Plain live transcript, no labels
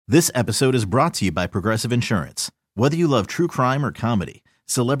This episode is brought to you by Progressive Insurance. Whether you love true crime or comedy,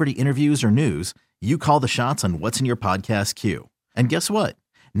 celebrity interviews or news, you call the shots on what's in your podcast queue. And guess what?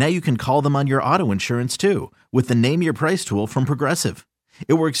 Now you can call them on your auto insurance too with the Name Your Price tool from Progressive.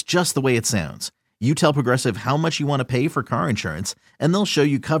 It works just the way it sounds. You tell Progressive how much you want to pay for car insurance, and they'll show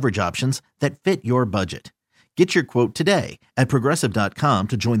you coverage options that fit your budget. Get your quote today at Progressive.com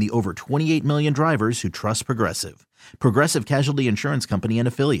to join the over 28 million drivers who trust Progressive. Progressive Casualty Insurance Company and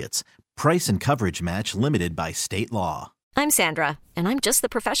Affiliates. Price and coverage match limited by state law. I'm Sandra, and I'm just the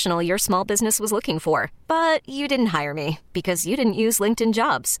professional your small business was looking for. But you didn't hire me because you didn't use LinkedIn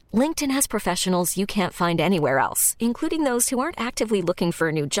Jobs. LinkedIn has professionals you can't find anywhere else, including those who aren't actively looking for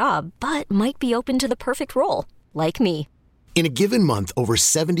a new job, but might be open to the perfect role, like me. In a given month, over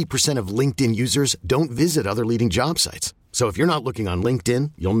 70% of LinkedIn users don't visit other leading job sites. So if you're not looking on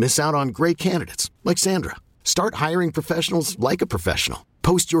LinkedIn, you'll miss out on great candidates like Sandra. Start hiring professionals like a professional.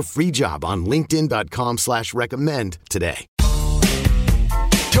 Post your free job on linkedin.com/recommend today.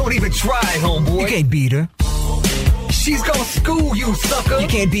 Don't even try, homeboy. You can't beat her. She's gonna school you, sucker. You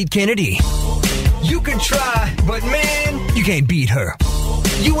can't beat Kennedy. You can try, but man, you can't beat her.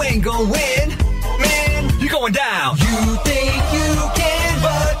 You ain't gonna win. Man, you're going down. You think you can,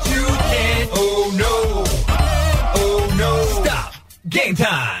 but you can't. Oh no. Oh no. Stop. Game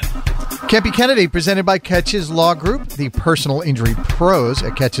time. Can't Be Kennedy, presented by Catches Law Group, the personal injury pros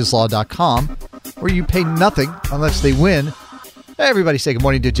at catcheslaw.com, where you pay nothing unless they win. Hey, everybody say good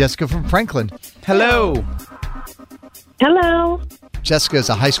morning to Jessica from Franklin. Hello. Hello. Jessica is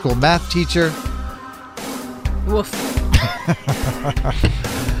a high school math teacher. Woof.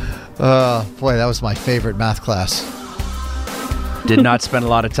 Boy, that was my favorite math class. Did not spend a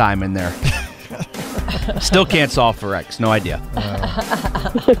lot of time in there. Still can't solve for X. No idea.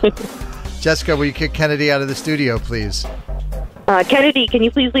 Jessica, will you kick Kennedy out of the studio, please? Kennedy, can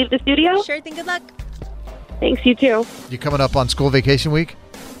you please leave the studio? Sure thing. Good luck. Thanks, you too. You coming up on school vacation week?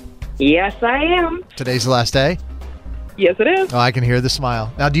 Yes, I am. Today's the last day? Yes, it is. Oh, I can hear the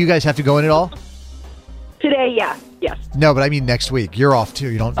smile. Now, do you guys have to go in at all? Today, yeah. Yes. No, but I mean next week. You're off too.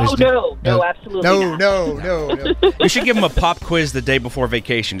 You don't. No, absolutely not. No. You should give them a pop quiz the day before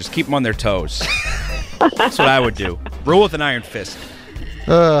vacation. Just keep them on their toes. That's what I would do. Rule with an iron fist.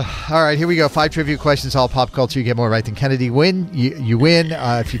 All right, here we go. 5 trivia questions, all pop culture. You get more right than Kennedy. You win.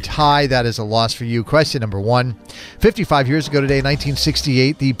 If you tie, that is a loss for you. Question number 1. 55 years ago today,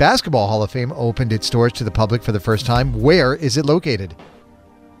 1968, the Basketball Hall of Fame opened its doors to the public for the first time. Where is it located?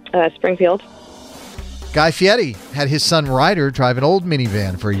 Springfield. Guy Fieri had his son Ryder drive an old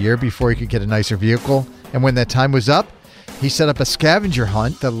minivan for a year before he could get a nicer vehicle. And when that time was up, he set up a scavenger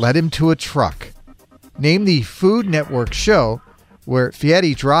hunt that led him to a truck. Name the Food Network show where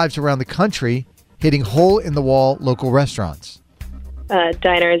Fieri drives around the country hitting hole-in-the-wall local restaurants.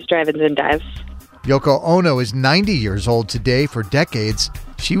 Diners, drive-ins, and dives. Yoko Ono is 90 years old today. For decades,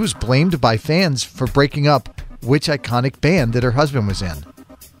 she was blamed by fans for breaking up which iconic band that her husband was in?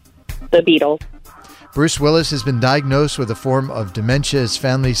 The Beatles. Bruce Willis has been diagnosed with a form of dementia. His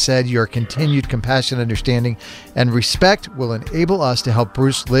family said your continued compassion, understanding, and respect will enable us to help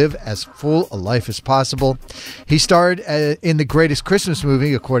Bruce live as full a life as possible. He starred in the greatest Christmas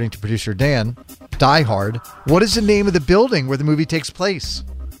movie, according to producer Dan, Die Hard. What is the name of the building where the movie takes place?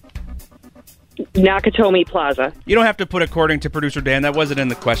 Nakatomi Plaza. You don't have to put according to producer Dan. That wasn't in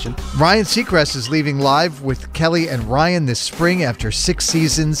the question. Ryan Seacrest is leaving Live with Kelly and Ryan this spring after 6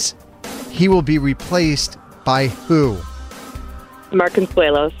 seasons. He will be replaced by who? Mark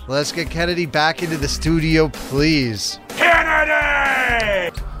Consuelos. Let's get Kennedy back into the studio, please.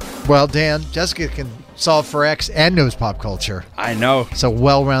 Kennedy! Well, Dan, Jessica can solve for X and knows pop culture. I know. It's a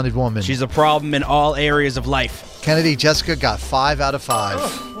well-rounded woman. She's a problem in all areas of life. Kennedy, Jessica got 5 out of 5.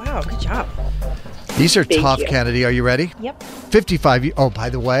 Oh, wow. Good job. These are Thank tough, you. Kennedy. Are you ready? Yep. 55. Oh, by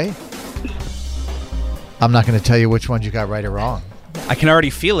the way, I'm not going to tell you which ones you got right or wrong. I can already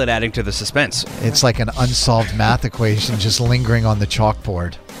feel it adding to the suspense. It's like an unsolved math equation just lingering on the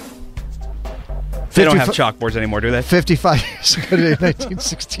chalkboard. They don't have chalkboards anymore, do they? 55 years ago today,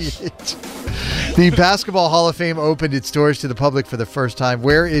 1968. The Basketball Hall of Fame opened its doors to the public for the first time.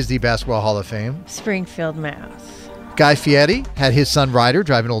 Where is the Basketball Hall of Fame? Springfield, Mass. Guy Fieri had his son Ryder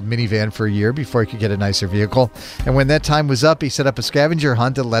drive an old minivan for a year before he could get a nicer vehicle. And when that time was up, he set up a scavenger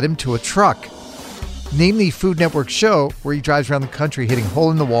hunt that led him to a truck. Name the Food Network show where he drives around the country hitting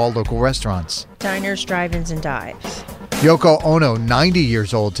hole-in-the-wall local restaurants. Diners, drive-ins, and dives. Yoko Ono, 90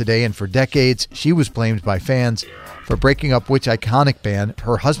 years old today, and for decades, she was blamed by fans for breaking up which iconic band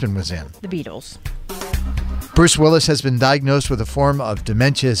her husband was in. The Beatles. Bruce Willis has been diagnosed with a form of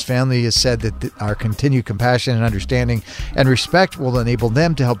dementia. His family has said that our continued compassion and understanding and respect will enable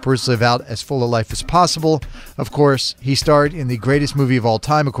them to help Bruce live out as full a life as possible. Of course, he starred in the greatest movie of all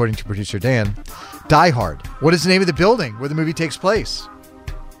time, according to producer Dan, Die Hard. What is the name of the building where the movie takes place?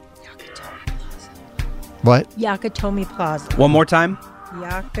 What? Yakatomi Plaza. One more time.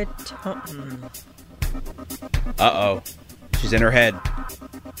 Yakatomi. Uh-oh. She's in her head.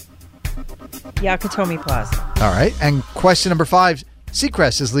 Yakatomi Plaza. All right. And question number 5.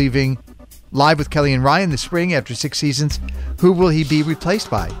 Seacrest is leaving Live with Kelly and Ryan this spring after 6 seasons. Who will he be replaced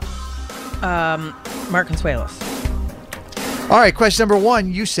by? Mark Consuelos. All right. Question number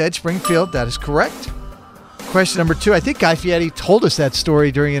 1. You said Springfield. That is correct. Question number 2. I think Guy Fieri told us that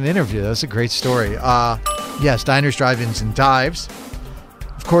story during an interview. That's a great story. Yes, diners, drive-ins, and dives.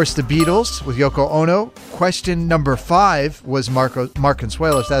 Of course, the Beatles with Yoko Ono. Question number 5 was Mark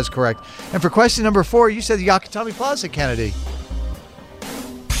Consuelos. That is correct. And for question number 4, you said the Yakatomi Plaza, Kennedy.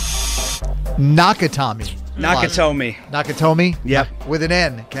 Nakatomi. Nakatomi. Nakatomi? Yep. With an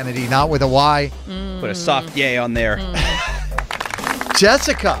N, Kennedy, not with a Y. Put a soft yay on there.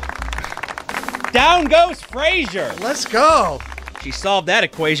 Jessica. Down goes Frasier. Let's go. She solved that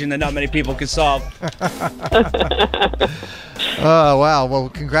equation that not many people can solve. Oh, wow. Well,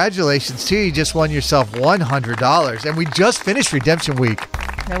 congratulations to you. You just won yourself $100. And we just finished Redemption Week.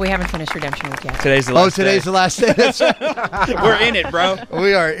 No, we haven't finished Redemption Week yet. Today's the last today's day. the last day. That's right. We're in it, bro.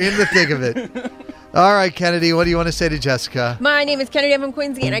 We are in the thick of it. All right, Kennedy, what do you want to say to Jessica? My name is Kennedy. I'm from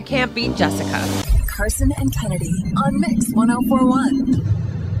Quincy, and I can't beat Jessica. Carson and Kennedy on Mix 104.1.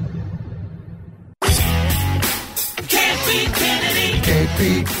 Can't beat Kennedy.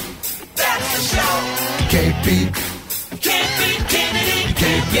 KP. That's the show. KP. Can't beat Kennedy.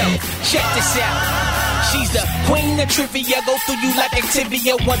 Yo, check this out. She's the queen of trivia. Go through you like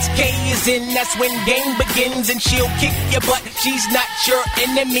Activia. Once K is in, that's when game begins. And she'll kick your butt. She's not your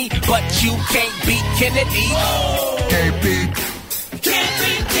enemy, but you can't beat Kennedy. KP. Can't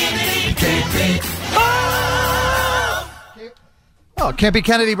beat Kennedy. KP. Oh, Can't Be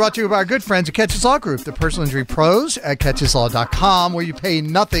Kennedy brought to you by our good friends at Catches Law Group, the personal injury pros at catcheslaw.com, where you pay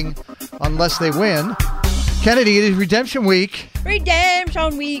nothing unless they win. Kennedy, it is Redemption Week.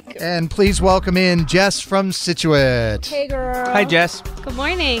 Redemption Week. And please welcome in Jess from Scituate. Hey, girl. Hi, Jess. Good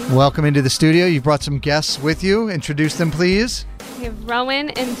morning. Welcome into the studio. You brought some guests with you. Introduce them, please. We have Rowan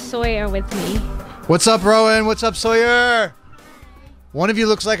and Sawyer with me. What's up, Rowan? What's up, Sawyer? One of you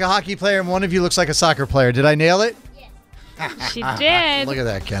looks like a hockey player and one of you looks like a soccer player. Did I nail it? She did. Look at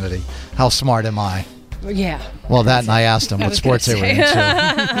that, Kennedy. How smart am I? Yeah. Well, that and I asked them what sports they were say.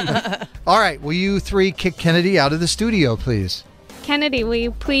 into. All right. Will you three kick Kennedy out of the studio, please? Kennedy, will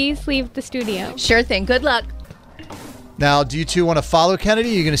you please leave the studio? Sure thing. Good luck. Now, do you two want to follow Kennedy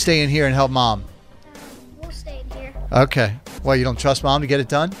or are you going to stay in here and help Mom? We'll stay in here. Okay. Well, you don't trust Mom to get it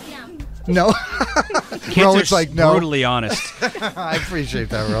done? No. Kids Rowan's are like, no. brutally honest. I appreciate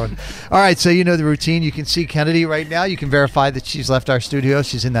that, Rowan. All right, so you know the routine. You can see Kennedy right now. You can verify that she's left our studio.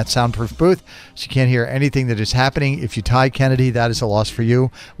 She's in that soundproof booth. She can't hear anything that is happening. If you tie Kennedy, that is a loss for you.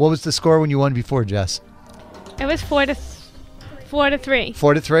 What was the score when you won before, Jess? It was 4-3.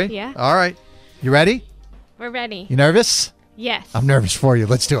 4-3? Yeah. All right. You ready? We're ready. You nervous? Yes. I'm nervous for you.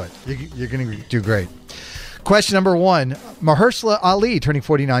 Let's do it. You're going to do great. Question number 1. Mahershala Ali, turning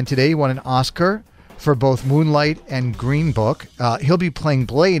 49 today, he won an Oscar for both Moonlight and Green Book. He'll be playing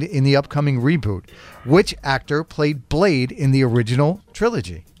Blade in the upcoming reboot. Which actor played Blade in the original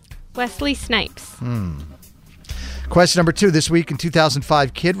trilogy? Wesley Snipes. Question number 2. This week in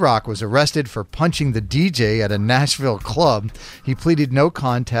 2005, Kid Rock was arrested for punching the DJ at a Nashville club. He pleaded no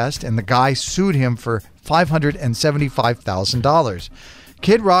contest, and the guy sued him for $575,000.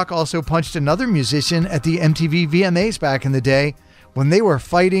 Kid Rock also punched another musician at the MTV VMAs back in the day. When they were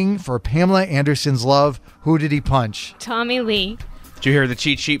fighting for Pamela Anderson's love, who did he punch? Tommy Lee. Did you hear the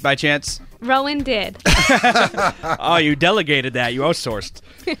cheat sheet by chance? Rowan did. Oh, you delegated that. You outsourced.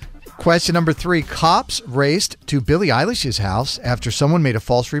 Question number 3. Cops raced to Billie Eilish's house after someone made a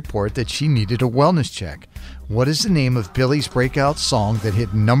false report that she needed a wellness check. What is the name of Billie's breakout song that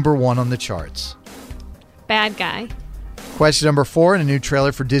hit number 1 on the charts? Bad Guy. Question number 4. In a new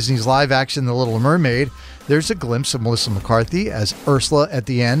trailer for Disney's live action The Little Mermaid, there's a glimpse of Melissa McCarthy as Ursula at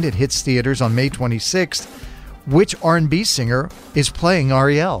the end. It hits theaters on May 26th. Which R&B singer is playing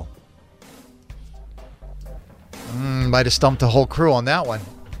Ariel? Might have stumped the whole crew on that one.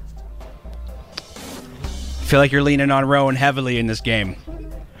 I feel like you're leaning on Rowan heavily in this game.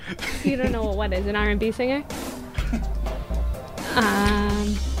 You don't know what is an R&B singer?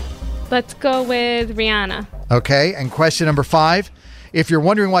 Let's go with Rihanna. Okay, and question number 5. If you're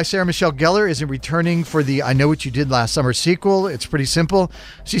wondering why Sarah Michelle Gellar isn't returning for the I Know What You Did Last Summer sequel, it's pretty simple.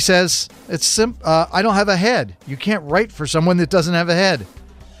 She says, I don't have a head. You can't write for someone that doesn't have a head.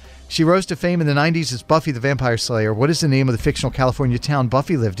 She rose to fame in the 90s as Buffy the Vampire Slayer. What is the name of the fictional California town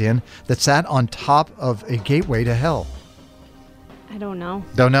Buffy lived in that sat on top of a gateway to hell? I don't know.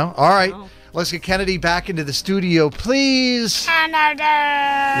 Don't know? All right. Let's get Kennedy back into the studio, please.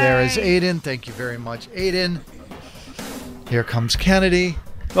 There is Aiden. Thank you very much, Aiden. Here comes Kennedy.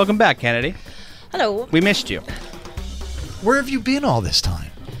 Welcome back, Kennedy. Hello. We missed you. Where have you been all this time?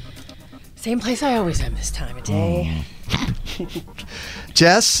 Same place I always am this time of day.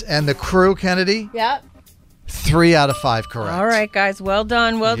 Jess and the crew, Kennedy. Yep. 3 out of 5 correct. All right, guys. Well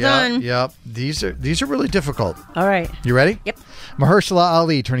done. Well done. Yep. These are really difficult. All right. You ready? Yep. Mahershala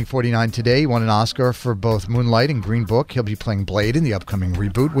Ali turning 49 today. He won an Oscar for both Moonlight and Green Book. He'll be playing Blade in the upcoming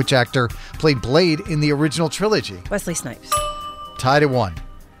reboot. Which actor played Blade in the original trilogy? Wesley Snipes. Tied at 1.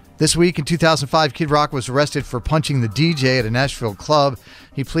 This week in 2005, Kid Rock was arrested for punching the DJ at a Nashville club.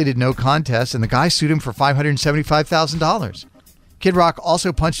 He pleaded no contest, and the guy sued him for $575,000. Kid Rock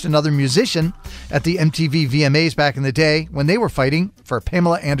also punched another musician at the MTV VMAs back in the day when they were fighting for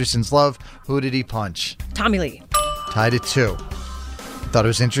Pamela Anderson's love. Who did he punch? Tommy Lee. Tied at 2. Thought it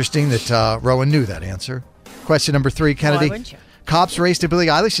was interesting that Rowan knew that answer. Question number 3, Kennedy. Why wouldn't you? Cops raced to Billie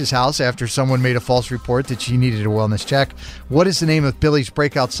Eilish's house after someone made a false report that she needed a wellness check. What is the name of Billie's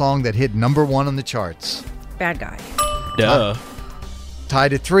breakout song that hit number 1 on the charts? Bad Guy. Duh.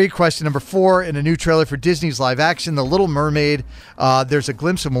 Tied at 3. Question number 4. In a new trailer for Disney's live action, The Little Mermaid, there's a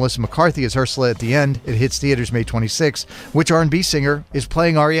glimpse of Melissa McCarthy as Ursula at the end. It hits theaters May 26. Which R&B singer is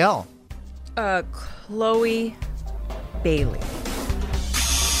playing Ariel? Chloe Bailey.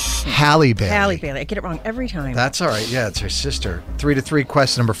 Halle Bailey. Halle Bailey. I get it wrong every time. That's all right. Yeah, it's her sister. 3-3.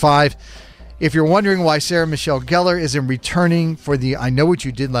 Question number 5. If you're wondering why Sarah Michelle Gellar isn't returning for the I Know What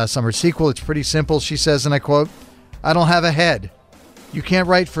You Did Last Summer sequel, it's pretty simple. She says, and I quote, I don't have a head. You can't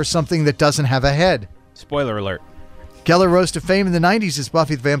write for something that doesn't have a head. Spoiler alert. Gellar rose to fame in the 90s as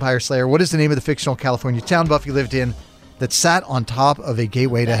Buffy the Vampire Slayer. What is the name of the fictional California town Buffy lived in that sat on top of a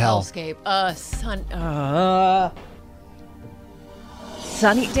gateway to hell? Hellscape.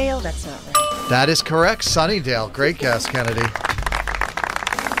 Sunnydale? That's not right. That is correct. Sunnydale. Great guess, Kennedy.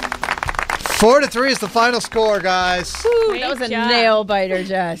 4-3 is the final score, guys. Woo, that was a nail biter,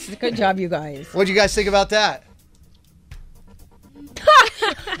 Jess. Good job, you guys. What'd you guys think about that?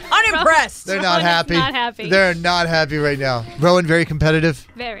 Unimpressed. They're not happy. Not happy. They're not happy right now. Rowan, very competitive?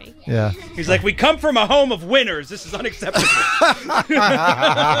 Very. Yeah. He's like, we come from a home of winners. This is unacceptable.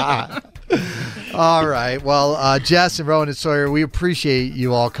 All right. Well, Jess and Rowan and Sawyer, we appreciate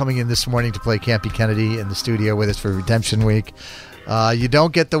you all coming in this morning to play Can't Be Kennedy in the studio with us for Redemption Week. You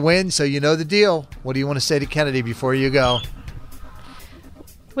don't get the win, so you know the deal. What do you want to say to Kennedy before you go?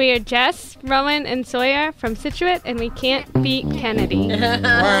 We are Jess, Rowan, and Sawyer from Situate, and we can't beat Kennedy.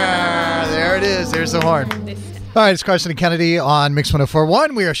 There it is. There's the horn. All right, it's Carson and Kennedy on Mix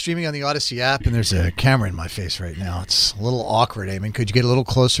 104.1. We are streaming on the Odyssey app, and there's a camera in my face right now. It's a little awkward, Eamon. Could you get a little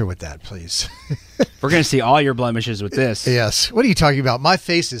closer with that, please? We're going to see all your blemishes with this. Yes. What are you talking about? My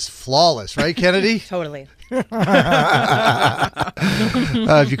face is flawless, right, Kennedy? Totally. If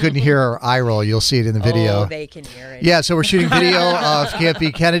you couldn't hear our eye roll, you'll see it in the video. Oh, they can hear it. Yeah, so we're shooting video of Can't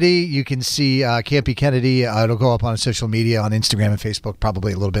Be Kennedy. You can see Can't Be Kennedy. It'll go up on social media, on Instagram and Facebook,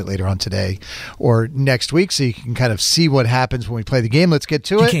 probably a little bit later on today or next week, so you can kind of see what happens when we play the game. Let's get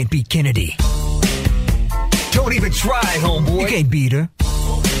to it. You can't beat Kennedy. Don't even try, homeboy. You can't beat her.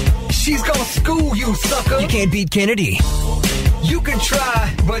 She's gonna school you, sucker. You can't beat Kennedy. You can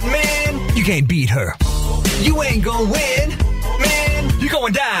try, but man, you can't beat her. You ain't gonna win, man. You're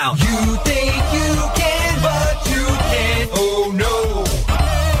going down. You think you can, but you can't. Oh no.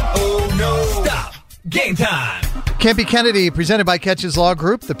 Oh no. Stop. Game time. Can't Be Kennedy, presented by Catches Law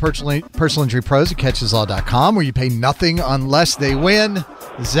Group, the personal injury pros at catcheslaw.com, where you pay nothing unless they win.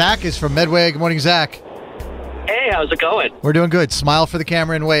 Zach is from Medway. Good morning, Zach. Hey, how's it going? We're doing good. Smile for the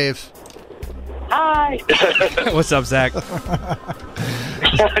camera and wave. Hi. What's up, Zach?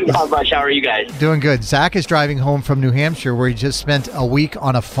 Not much. How are you guys? Doing good. Zach is driving home from New Hampshire, where he just spent a week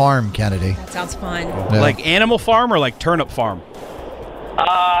on a farm, Kennedy. That sounds fun. Yeah. Like Animal Farm or like Turnip Farm?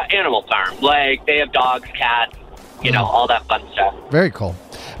 Animal farm. Like, they have dogs, cats, all that fun stuff. Very cool.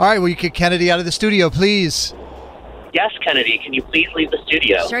 All right, will you kick Kennedy out of the studio, please? Yes, Kennedy. Can you please leave the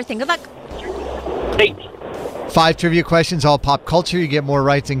studio? Sure thing. Good luck. Thanks. 5 trivia questions, all pop culture. You get more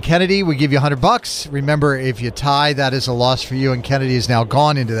right than Kennedy. We give you $100. Remember, if you tie, that is a loss for you, and Kennedy is now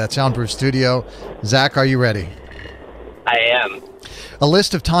gone into that soundproof studio. Zach, are you ready? I am. A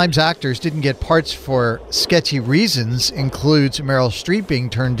list of times actors didn't get parts for sketchy reasons includes Meryl Streep being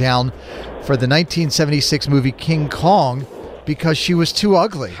turned down for the 1976 movie King Kong because she was too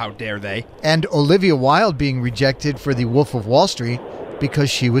ugly. How dare they? And Olivia Wilde being rejected for The Wolf of Wall Street because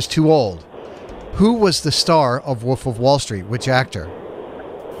she was too old. Who was the star of Wolf of Wall Street? Which actor?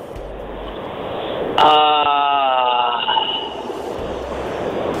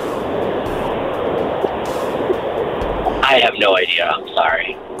 I have no idea. I'm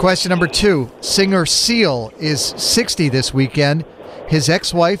sorry. Question number 2. Singer Seal is 60 this weekend. His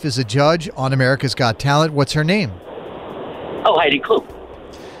ex-wife is a judge on America's Got Talent. What's her name? Oh, Heidi Klum.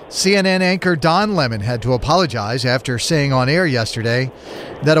 CNN anchor Don Lemon had to apologize after saying on air yesterday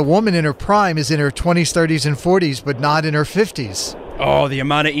that a woman in her prime is in her 20s, 30s, and 40s, but not in her 50s. Oh, the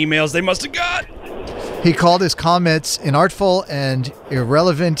amount of emails they must have got. He called his comments inartful and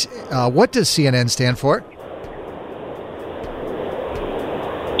irrelevant. What does CNN stand for?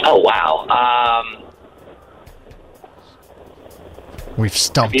 Oh, wow. We've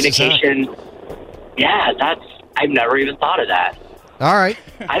stumped communication. Yeah, I've never even thought of that. All right.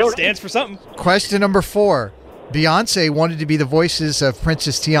 I don't stands for something. Question number 4. Beyonce wanted to be the voices of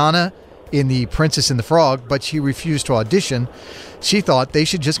Princess Tiana in The Princess and the Frog, but she refused to audition. She thought they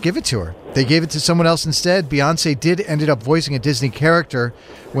should just give it to her. They gave it to someone else instead. Beyonce ended up voicing a Disney character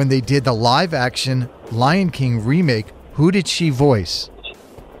when they did the live-action Lion King remake. Who did she voice?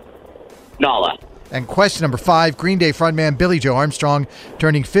 Nala. And question number 5, Green Day frontman Billy Joe Armstrong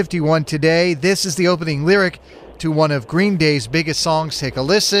turning 51 today. This is the opening lyric to one of Green Day's biggest songs. Take a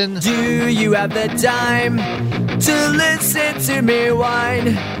listen. Do you have the time to listen to me whine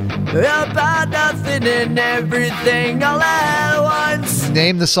about nothing and everything all at once?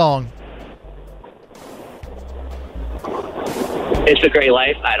 Name the song. It's a Great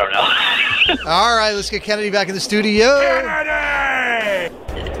Life. I don't know. All right, let's get Kennedy back in the studio. Kennedy!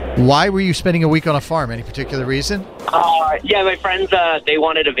 Why were you spending a week on a farm? Any particular reason? Yeah, my friends, they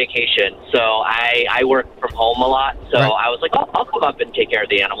wanted a vacation, so I work from home a lot, so Right. I was like, oh, I'll come up and take care of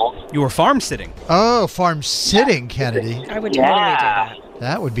the animals. You were farm sitting. Oh, farm sitting, Kennedy. I would totally do that.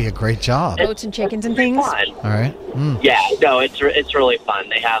 That would be a great job. Goats and chickens and things. Fun. All right. Yeah, no, it's really fun.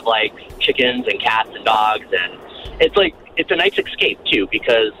 They have, like, chickens and cats and dogs, and it's a nice escape, too,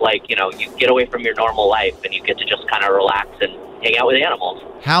 because, like, you know, you get away from your normal life, and you get to just kind of relax and hang out with the animals.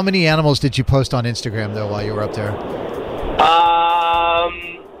 How many animals did you post on Instagram, though, while you were up there?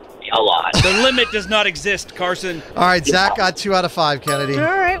 A lot. The limit does not exist, Carson. All right, Zach got 2 out of 5, Kennedy. All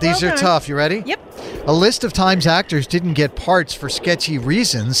right, These well are done. tough. You ready? Yep. A list of times actors didn't get parts for sketchy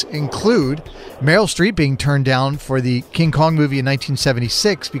reasons include Meryl Streep being turned down for the King Kong movie in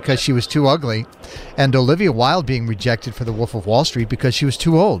 1976 because she was too ugly, and Olivia Wilde being rejected for The Wolf of Wall Street because she was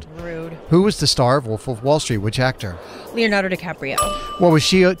too old. Rude. Who was the star of Wolf of Wall Street? Which actor? Leonardo DiCaprio. What was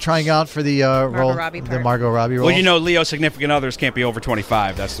she trying out for the role? Robbie The part. Margot Robbie role? Well, you know, Leo's significant others can't be over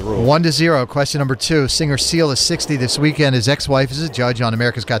 25. That's the rule. 1-0. Question number 2. Singer Seal is 60 this weekend. His ex-wife is a judge on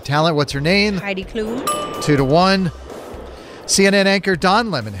America's Got Talent. What's her name? Heidi Klum. 2-1. CNN anchor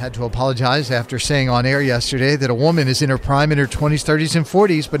Don Lemon had to apologize after saying on air yesterday that a woman is in her prime in her 20s, 30s, and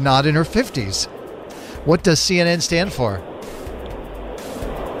 40s, but not in her 50s. What does CNN stand for?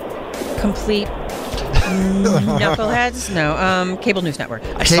 Complete knuckleheads? No. Cable News Network.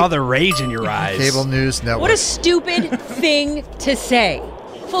 I saw the rage in your eyes. Cable News Network. What a stupid thing to say.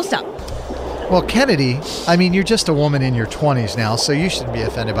 Full stop. Well, Kennedy, I mean, you're just a woman in your 20s now, so you shouldn't be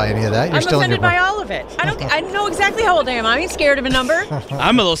offended by any of that. You're I'm still offended in your by all of it. I know exactly how old I am. I ain't scared of a number.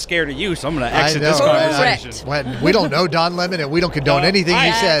 I'm a little scared of you, so I'm going to exit this Correct. conversation. When we don't know Don Lemon, and we don't condone anything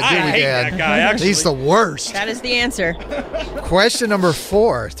he said, do we, hate Dan? that guy, actually. He's the worst. That is the answer. Question number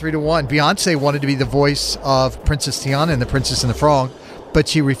 4, 3-1. Beyonce wanted to be the voice of Princess Tiana in The Princess and the Frog, but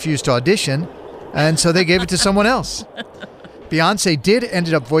she refused to audition, and so they gave it to someone else. Beyonce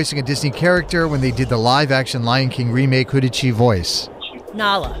ended up voicing a Disney character when they did the live-action Lion King remake. Who did she voice?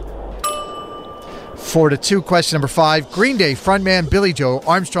 Nala. 4-2. Question number 5. Green Day frontman Billy Joe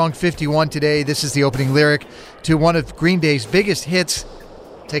Armstrong, 51 today. This is the opening lyric to one of Green Day's biggest hits.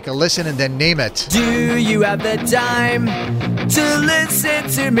 Take a listen and then name it. Do you have the time to listen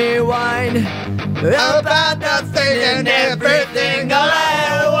to me whine about nothing and everything all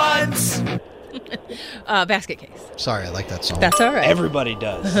at once? Basket Case. Sorry, I like that song. That's all right. Everybody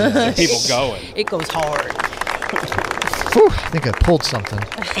does. Get people going. It goes hard. Whew, I think I pulled something.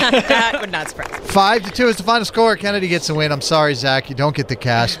 That would not surprise me. 5-2 is the final score. Kennedy gets the win. I'm sorry, Zach. You don't get the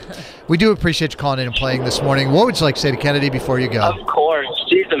cash. We do appreciate you calling in and playing this morning. What would you like to say to Kennedy before you go? Of course.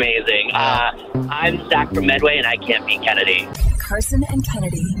 She's amazing. I'm Zach from Medway, and I can't beat Kennedy. Carson and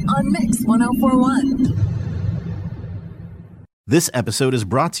Kennedy on Mix 104.1. This episode is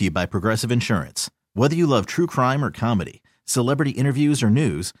brought to you by Progressive Insurance. Whether you love true crime or comedy, celebrity interviews or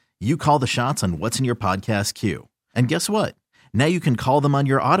news, you call the shots on what's in your podcast queue. And guess what? Now you can call them on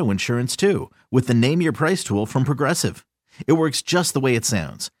your auto insurance too with the Name Your Price tool from Progressive. It works just the way it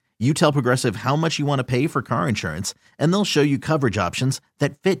sounds. You tell Progressive how much you want to pay for car insurance, and they'll show you coverage options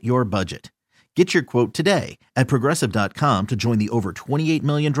that fit your budget. Get your quote today at Progressive.com to join the over 28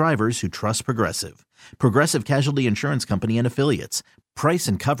 million drivers who trust Progressive. Progressive Casualty Insurance Company and Affiliates. Price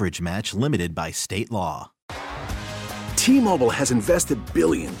and coverage match limited by state law. T-Mobile has invested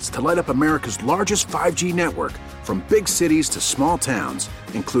billions to light up America's largest 5G network, from big cities to small towns,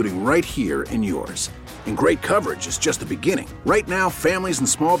 including right here in yours. And great coverage is just the beginning. Right now, families and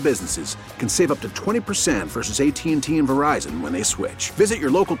small businesses can save up to 20% versus AT&T and Verizon when they switch. Visit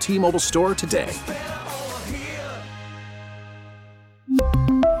your local T-Mobile store today.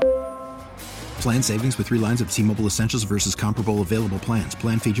 Plan savings with 3 lines of T-Mobile Essentials versus comparable available plans.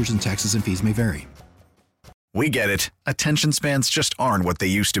 Plan features and taxes and fees may vary. We get it. Attention spans just aren't what they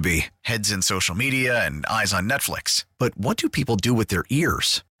used to be. Heads in social media and eyes on Netflix. But what do people do with their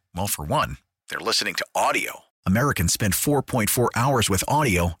ears? Well, for one, they're listening to audio. Americans spend 4.4 hours with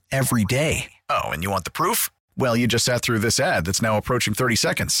audio every day. Oh, and you want the proof? Well, you just sat through this ad that's now approaching 30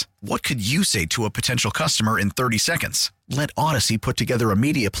 seconds. What could you say to a potential customer in 30 seconds? Let Odyssey put together a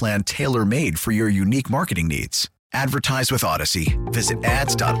media plan tailor-made for your unique marketing needs. Advertise with Odyssey. Visit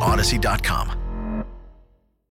ads.odyssey.com.